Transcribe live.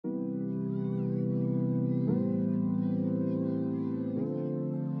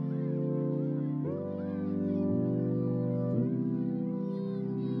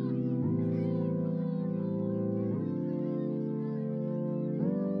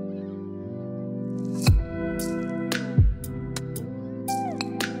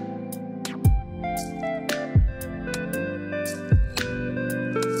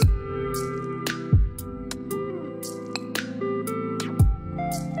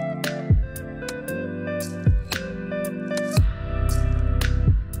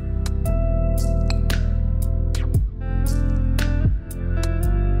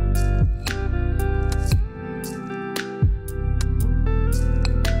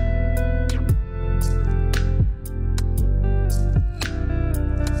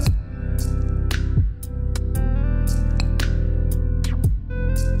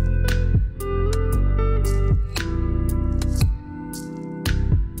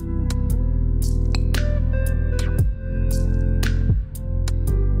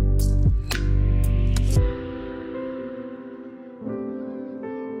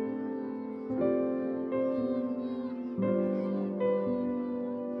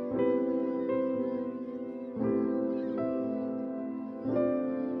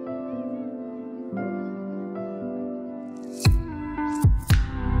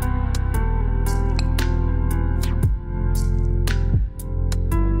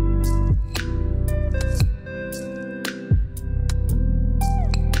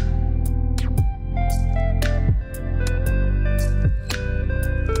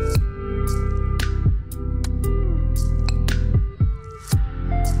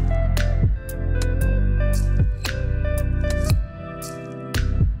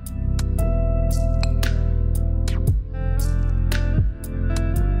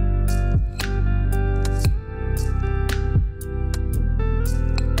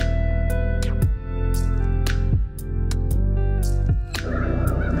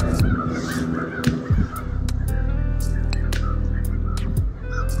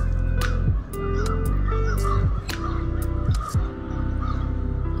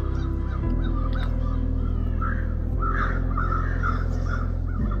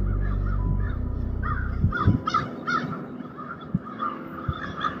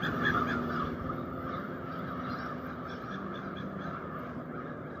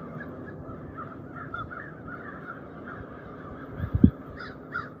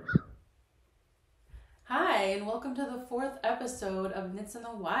Hi, and welcome to the 4th episode of Knits in the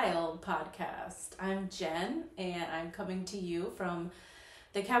Wild podcast. I'm Jen, and I'm coming to you from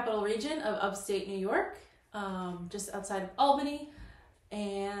the capital region of upstate New York, just outside of Albany,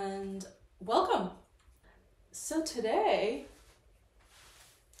 and welcome. So today,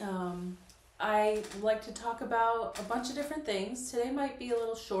 I like to talk about a bunch of different things. Today might be a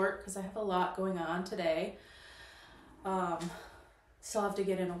little short because I have a lot going on today. Still have to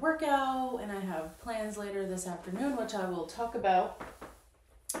get in a workout, and I have plans later this afternoon, which I will talk about.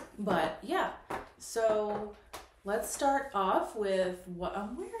 But yeah, so let's start off with what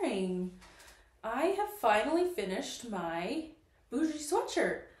I'm wearing. I have finally finished my Bougie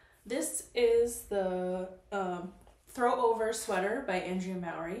sweatshirt. This is the Throwover sweater by Andrea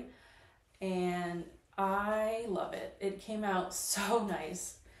Mowry, and I love it. It came out so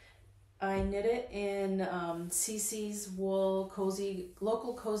nice. I knit it in CeCe's wool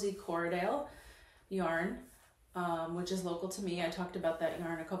local cozy Corriedale yarn, which is local to me. I talked about that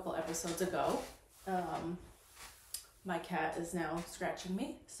yarn a couple episodes ago. My cat is now scratching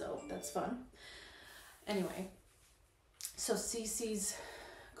me, so that's fun. Anyway, so CeCe's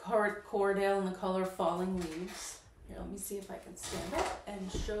Corriedale in the color Falling Leaves. Here, let me see if I can stand up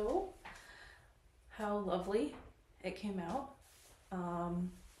and show how lovely it came out.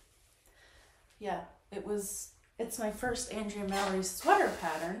 Yeah, it's my first Andrea Mowry sweater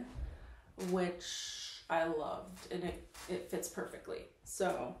pattern, which I loved, and it fits perfectly.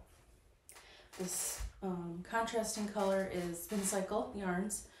 So this contrasting color is Spincycle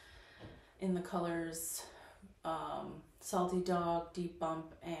yarns in the colors Salty Dog, Deep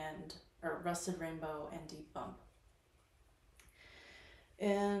Bump, or Rusted Rainbow and Deep Bump.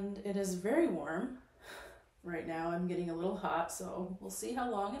 And it is very warm right now. I'm getting a little hot, so we'll see how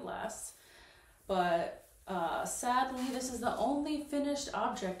long it lasts. But sadly, this is the only finished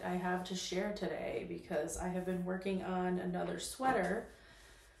object I have to share today because I have been working on another sweater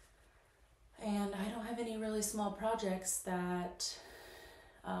and I don't have any really small projects that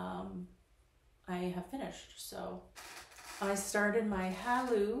I have finished. So I started my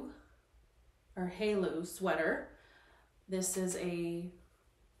Halu sweater. This is a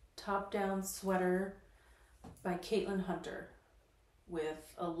top-down sweater by Caitlin Hunter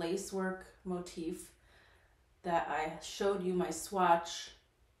with a lacework motif that I showed you my swatch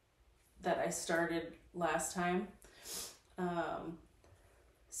that I started last time.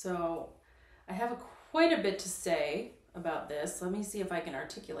 So I have quite a bit to say about this. Let me see if I can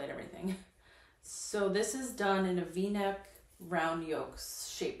articulate everything. So this is done in a V-neck round yoke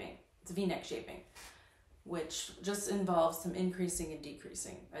shaping. It's V-neck shaping, which just involves some increasing and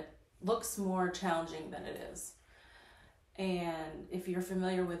decreasing. It looks more challenging than it is. And if you're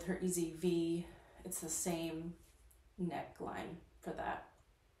familiar with her Easy V, it's the same neckline for that.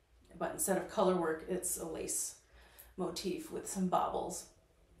 But instead of color work, it's a lace motif with some baubles.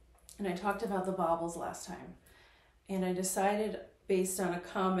 And I talked about the baubles last time. And I decided, based on a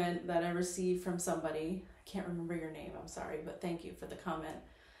comment that I received from somebody, I can't remember your name, I'm sorry, but thank you for the comment,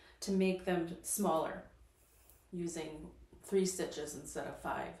 to make them smaller using 3 stitches instead of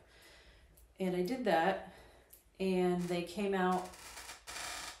 5. And I did that. And they came out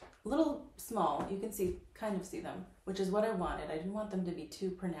a little small. You can kind of see them, which is what I wanted. I didn't want them to be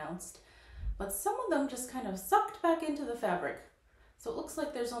too pronounced, but some of them just kind of sucked back into the fabric. So it looks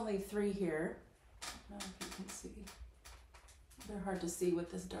like there's only 3 here. I don't know if you can see. They're hard to see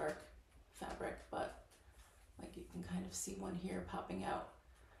with this dark fabric, but like you can kind of see one here popping out.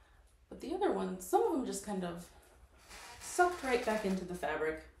 But the other one, some of them just kind of sucked right back into the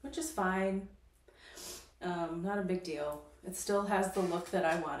fabric, which is fine. Not a big deal. It still has the look that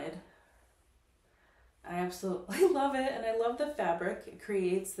I wanted. I absolutely love it, and I love the fabric. It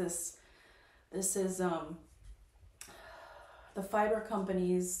creates this is the fiber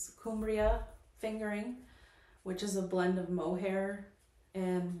company's Cumbria Fingering, which is a blend of mohair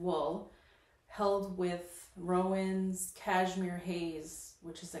and wool, held with Rowan's Cashmere Haze,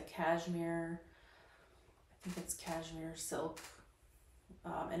 which is a cashmere, I think it's cashmere silk,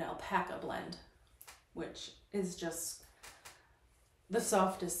 and alpaca blend, which is just the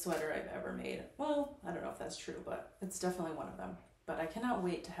softest sweater I've ever made. Well, I don't know if that's true, but it's definitely one of them. But I cannot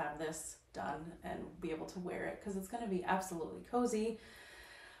wait to have this done and be able to wear it because it's going to be absolutely cozy,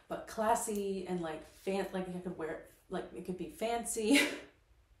 but classy and like I could wear it, like it could be fancy,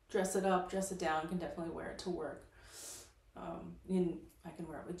 dress it up, dress it down, can definitely wear it to work. I can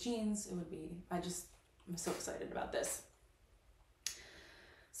wear it with jeans. I'm so excited about this.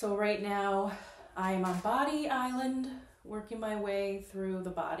 So right now, I am on Body Island, working my way through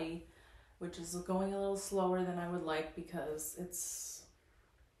the body, which is going a little slower than I would like because it's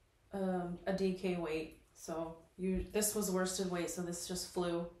a DK weight So this was worsted weight, so this just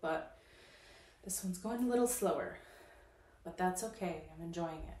flew, but this one's going a little slower, but that's okay. I'm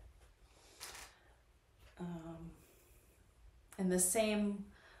enjoying it. And the same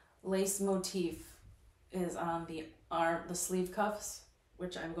lace motif is on the sleeve cuffs,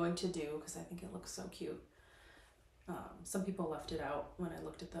 which I'm going to do because I think it looks so cute. Some people left it out when I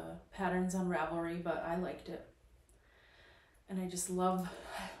looked at the patterns on Ravelry, but I liked it. And I just love,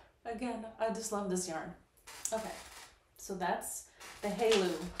 again, I just love this yarn. Okay, so that's the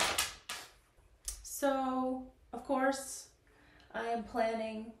Halu. So, of course, I am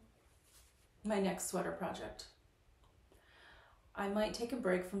planning my next sweater project. I might take a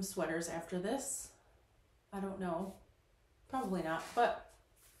break from sweaters after this. I don't know, probably not, but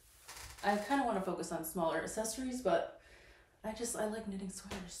I kind of want to focus on smaller accessories, but I like knitting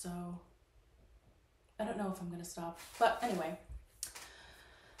sweaters, so I don't know if I'm going to stop. But anyway,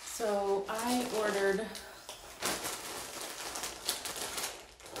 so I ordered,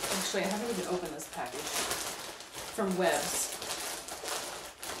 actually I haven't even opened this package, from Webs.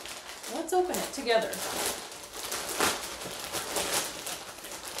 Let's open it together.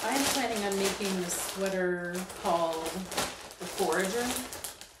 I am planning on making this sweater called the Forager.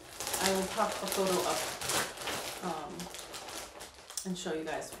 I will pop a photo up and show you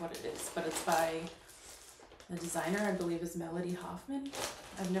guys what it is, but it's by the designer, I believe is Melanie Hoffman.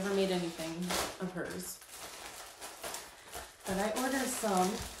 I've never made anything of hers, but I ordered some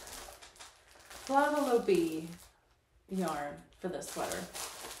Plötulopi yarn for this sweater,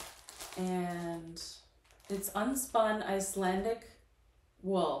 and it's unspun Icelandic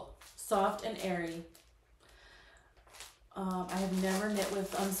wool, soft and airy. I have never knit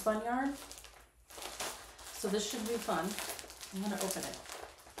with unspun yarn, so this should be fun. I'm gonna open it.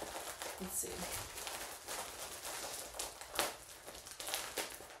 Let's see.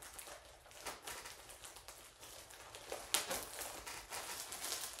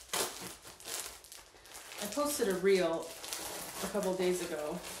 I posted a reel a couple days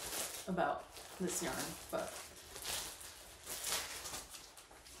ago about this yarn, but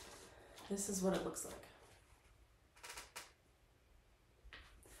this is what it looks like.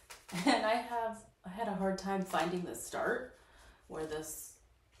 And I had a hard time finding the start where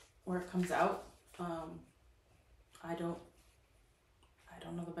it comes out. I don't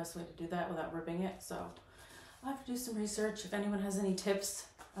know the best way to do that without ripping it, so I'll have to do some research. If anyone has any tips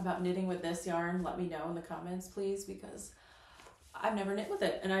about knitting with this yarn, let me know in the comments, please, because I've never knit with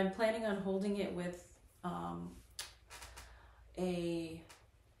it, and I'm planning on holding it with a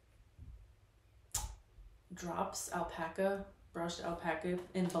Drops Brushed Alpaca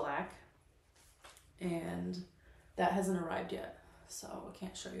in black, and that hasn't arrived yet, so I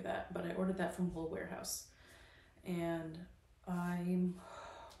can't show you that, but I ordered that from Wool Warehouse, and I'm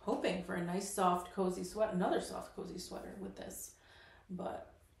hoping for a nice soft cozy sweater, another soft cozy sweater with this.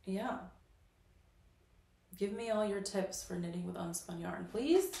 But yeah, give me all your tips for knitting with unspun yarn,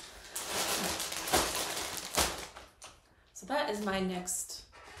 please. So that is my next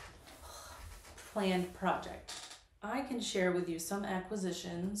planned project. I can share with you some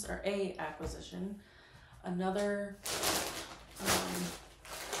acquisitions, or a acquisition, another,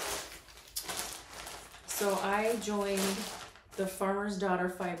 so I joined the Farmer's Daughter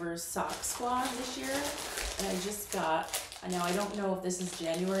Fibers sock squad this year, and I just got, now I don't know if this is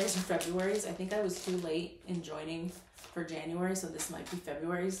January's or February's. I think I was too late in joining for January, so this might be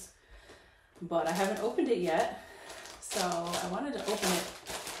February's, but I haven't opened it yet, so I wanted to open it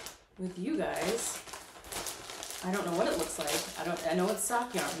with you guys. I don't know what it looks like. I know it's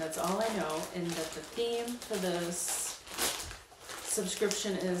sock yarn, that's all I know, and that the theme for this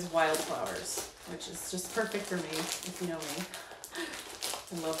subscription is wildflowers, which is just perfect for me, if you know me.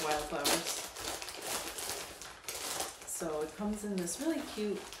 I love wildflowers. So it comes in this really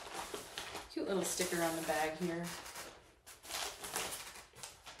cute little sticker on the bag here.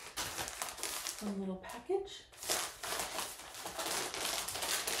 One little package.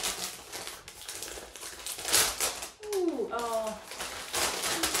 Ooh, oh.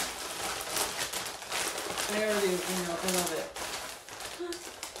 I already, I love it.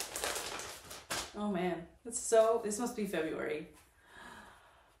 Oh man, this must be February.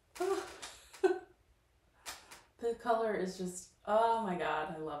 Oh. The color is just, oh my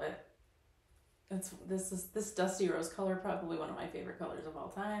god, I love it. This dusty rose color, probably one of my favorite colors of all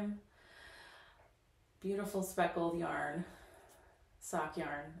time. Beautiful speckled yarn, sock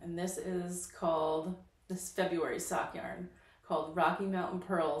yarn, and this is called, this February sock yarn, called Rocky Mountain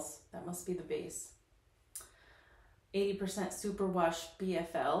Pearls. That must be the base. 80% superwash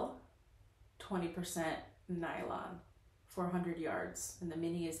BFL, 20% nylon, 400 yards, and the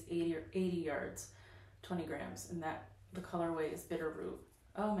mini is 80 yards. 20 grams, and that the colorway is Bitter Root.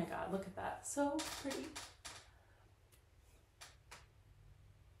 Oh my God, look at that. So pretty.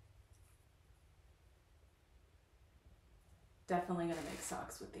 Definitely gonna make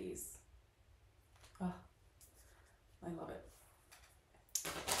socks with these. Oh, I love it.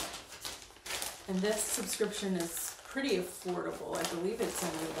 And this subscription is pretty affordable. I believe it's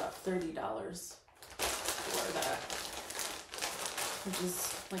only about $30 for that, which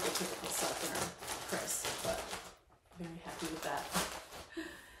is like a typical sock in our price, but I'm very happy with that.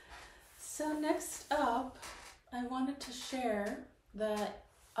 So next up, I wanted to share that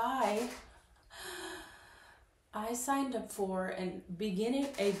I signed up for a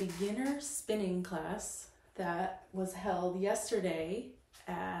beginner spinning class that was held yesterday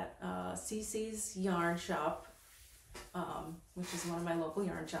at CeCe's yarn shop, which is one of my local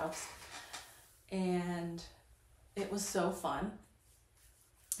yarn shops, and it was so fun.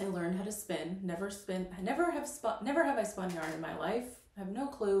 I learned how to spin. Never have I spun yarn in my life. I have no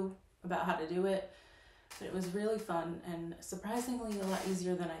clue about how to do it, but it was really fun and surprisingly a lot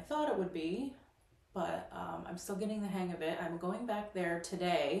easier than I thought it would be. But I'm still getting the hang of it. I'm going back there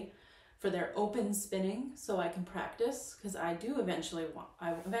today for their open spinning so I can practice, because I eventually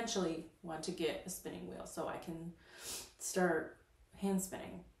want to get a spinning wheel so I can start hand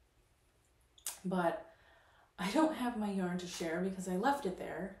spinning. But I don't have my yarn to share because I left it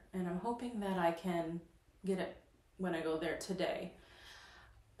there, and I'm hoping that I can get it when I go there today.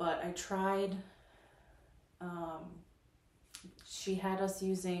 But I tried, she had us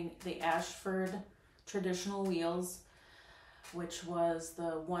using the Ashford traditional wheels, which was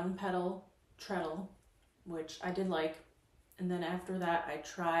the one pedal treadle, which I did like. And then after that, I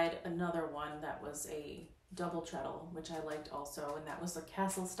tried another one that was a double treadle, which I liked also, and that was a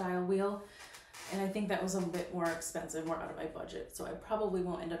castle style wheel. And I think that was a bit more expensive, more out of my budget. So I probably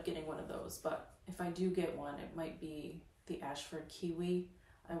won't end up getting one of those, but if I do get one, it might be the Ashford Kiwi.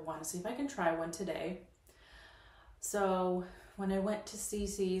 I want to see if I can try one today. So when I went to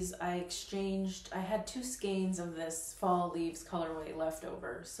CeCe's, I had 2 skeins of this fall leaves colorway left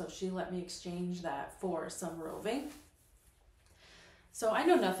over. So she let me exchange that for some roving. So I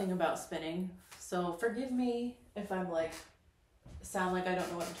know nothing about spinning, so forgive me if I'm sound like I don't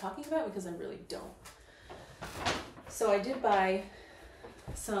know what I'm talking about, because I really don't. So I did buy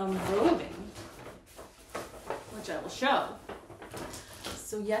some roving, which I will show.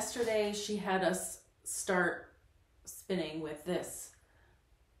 So yesterday she had us start spinning with this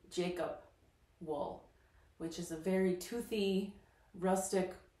Jacob wool, which is a very toothy,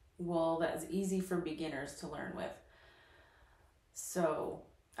 rustic wool that is easy for beginners to learn with. So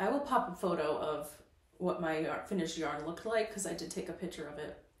I will pop a photo of what my finished yarn looked like, because I did take a picture of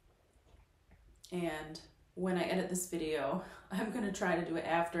it. And when I edit this video, I'm going to try to do it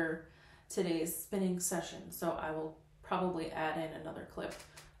after today's spinning session. So I will probably add in another clip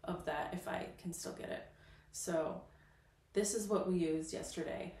of that if I can still get it. So this is what we used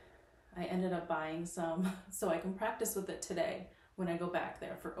yesterday. I ended up buying some so I can practice with it today when I go back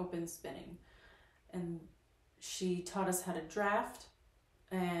there for open spinning. And she taught us how to draft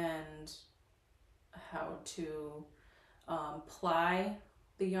and how to ply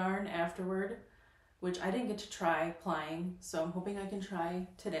the yarn afterward, which I didn't get to try plying, so I'm hoping I can try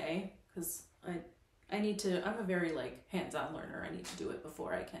today, because I'm a very hands-on learner. I need to do it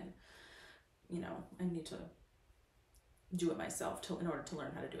before I can, I need to do it myself in order to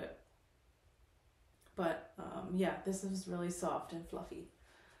learn how to do it. But yeah, this is really soft and fluffy.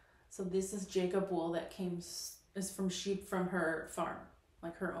 So this is Jacob wool that is from sheep from her farm,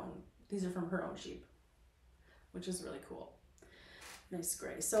 like her own. These are from her own sheep, which is really cool. Nice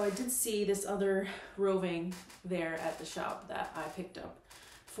gray. So I did see this other roving there at the shop that I picked up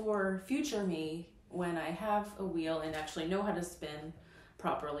for future me when I have a wheel and actually know how to spin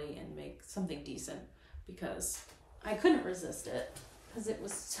properly and make something decent, because I couldn't resist it because it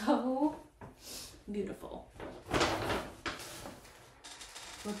was so beautiful.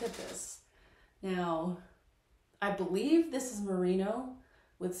 Look at this. Now, I believe this is merino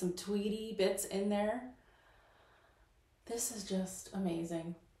with some tweedy bits in there. This is just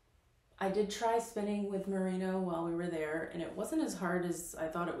amazing. I did try spinning with merino while we were there, and it wasn't as hard as I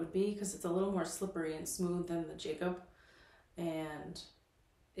thought it would be, because it's a little more slippery and smooth than the Jacob, and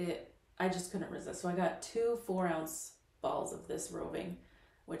I just couldn't resist. So I got 2 4-ounce balls of this roving,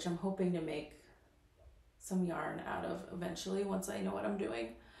 which I'm hoping to make some yarn out of eventually once I know what I'm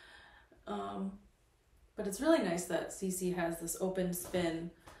doing. But it's really nice that CeCe has this open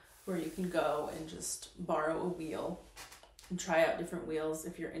spin where you can go and just borrow a wheel and try out different wheels.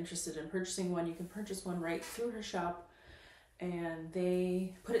 If you're interested in purchasing one, you can purchase one right through her shop, and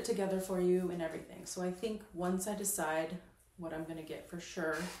they put it together for you and everything. So I think once I decide what I'm gonna get for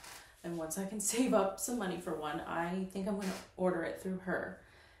sure, and once I can save up some money for one, I think I'm gonna order it through her.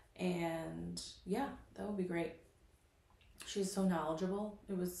 And yeah, that would be great. She's so knowledgeable.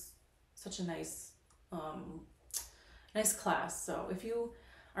 It was such a nice class. So if you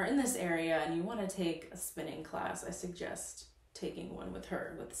are in this area and you want to take a spinning class, I suggest taking one with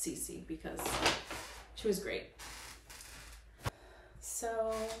her, with CeCe, because she was great.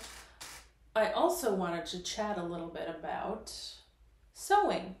 So I also wanted to chat a little bit about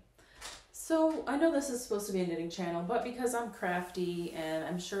sewing. So I know this is supposed to be a knitting channel, but because I'm crafty, and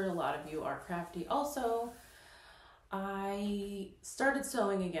I'm sure a lot of you are crafty also, I started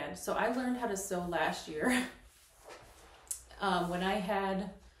sewing again. So I learned how to sew last year. When I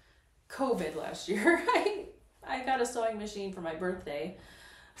had COVID last year, I got a sewing machine for my birthday.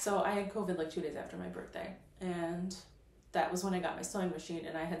 So I had COVID like 2 days after my birthday. And that was when I got my sewing machine.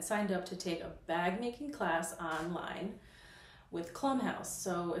 And I had signed up to take a bag making class online with Klum.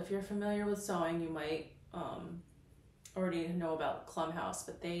 So if you're familiar with sewing, you might already know about Klum,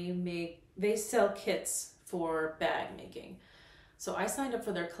 but they sell kits for bag making. So I signed up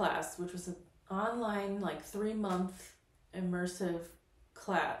for their class, which was an online like 3-month immersive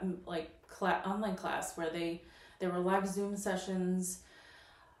class, online class where there were live Zoom sessions,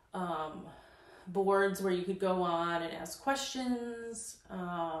 boards where you could go on and ask questions,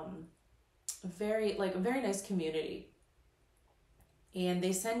 a very nice community. And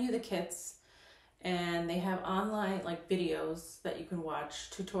they send you the kits, and they have online like videos that you can watch,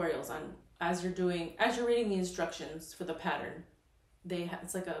 tutorials on as you're reading the instructions for the pattern.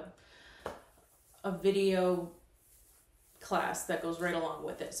 It's like a video class that goes right along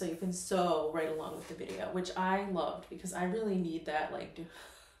with it, so you can sew right along with the video, which I loved because I really need that like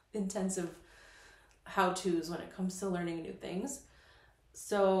intensive how-tos when it comes to learning new things.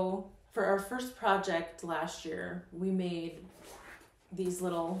 So for our first project last year, we made these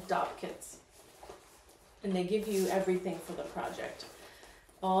little dop kits, and they give you everything for the project.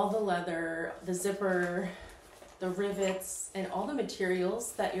 All the leather, the zipper, the rivets, and all the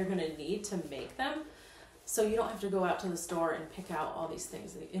materials that you're gonna need to make them. So you don't have to go out to the store and pick out all these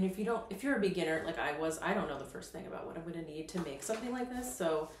things. And if you're a beginner like I was, I don't know the first thing about what I'm gonna need to make something like this.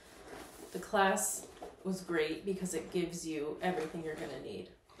 So the class was great because it gives you everything you're gonna need.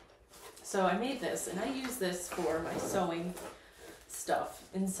 So I made this, and I use this for my sewing stuff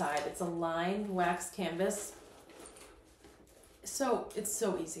inside. It's a lined wax canvas. So it's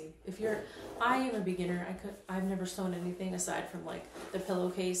so easy. I am a beginner. I've never sewn anything aside from like the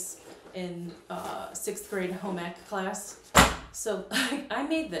pillowcase in 6th grade home ec class. So I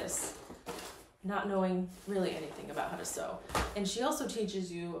made this not knowing really anything about how to sew. And she also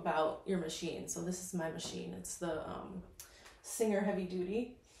teaches you about your machine. So this is my machine. It's the Singer Heavy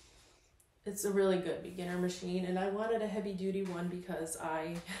Duty. It's a really good beginner machine, and I wanted a heavy duty one because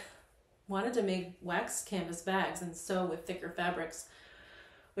I wanted to make wax canvas bags and sew with thicker fabrics,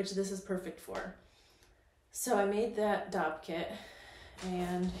 which this is perfect for. So I made that dop kit,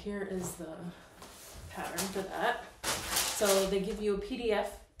 and here is the pattern for that. So they give you a PDF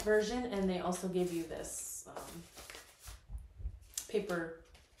version, and they also give you this paper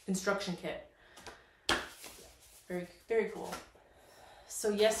instruction kit. Very, very cool. So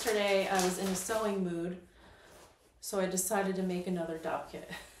yesterday I was in a sewing mood, so I decided to make another dop kit.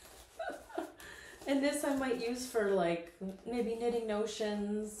 And this I might use for like maybe knitting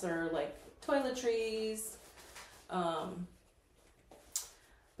notions or like toiletries. But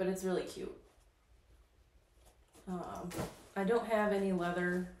it's really cute. I don't have any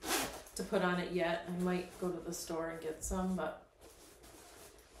leather to put on it yet. I might go to the store and get some, but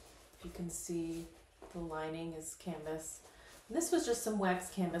if you can see, the lining is canvas. And this was just some wax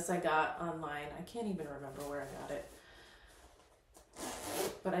canvas I got online. I can't even remember where I got it.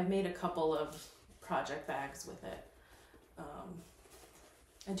 But I've made a couple of project bags with it.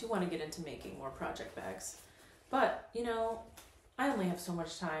 I do want to get into making more project bags. But, you know, I only have so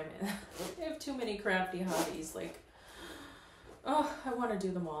much time. I have too many crafty hobbies. Like, oh, I want to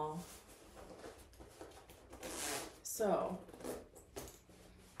do them all. So,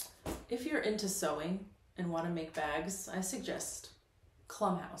 if you're into sewing and want to make bags, I suggest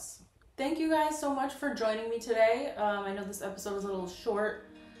Klum. Thank you guys so much for joining me today. I know this episode was a little short,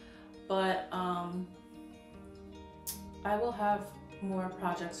 but I will have more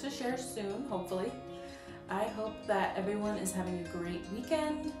projects to share soon, hopefully. I hope that everyone is having a great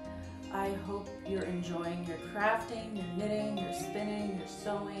weekend. I hope you're enjoying your crafting, your knitting, your spinning, your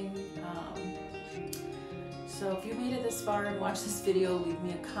sewing. So if you made it this far and watched this video, leave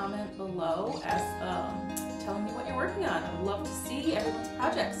me a comment below telling me what you're working on. I would love to see everyone's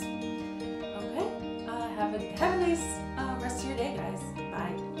projects. Okay, have a nice rest of your day, guys.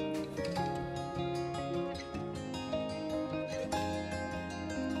 Bye.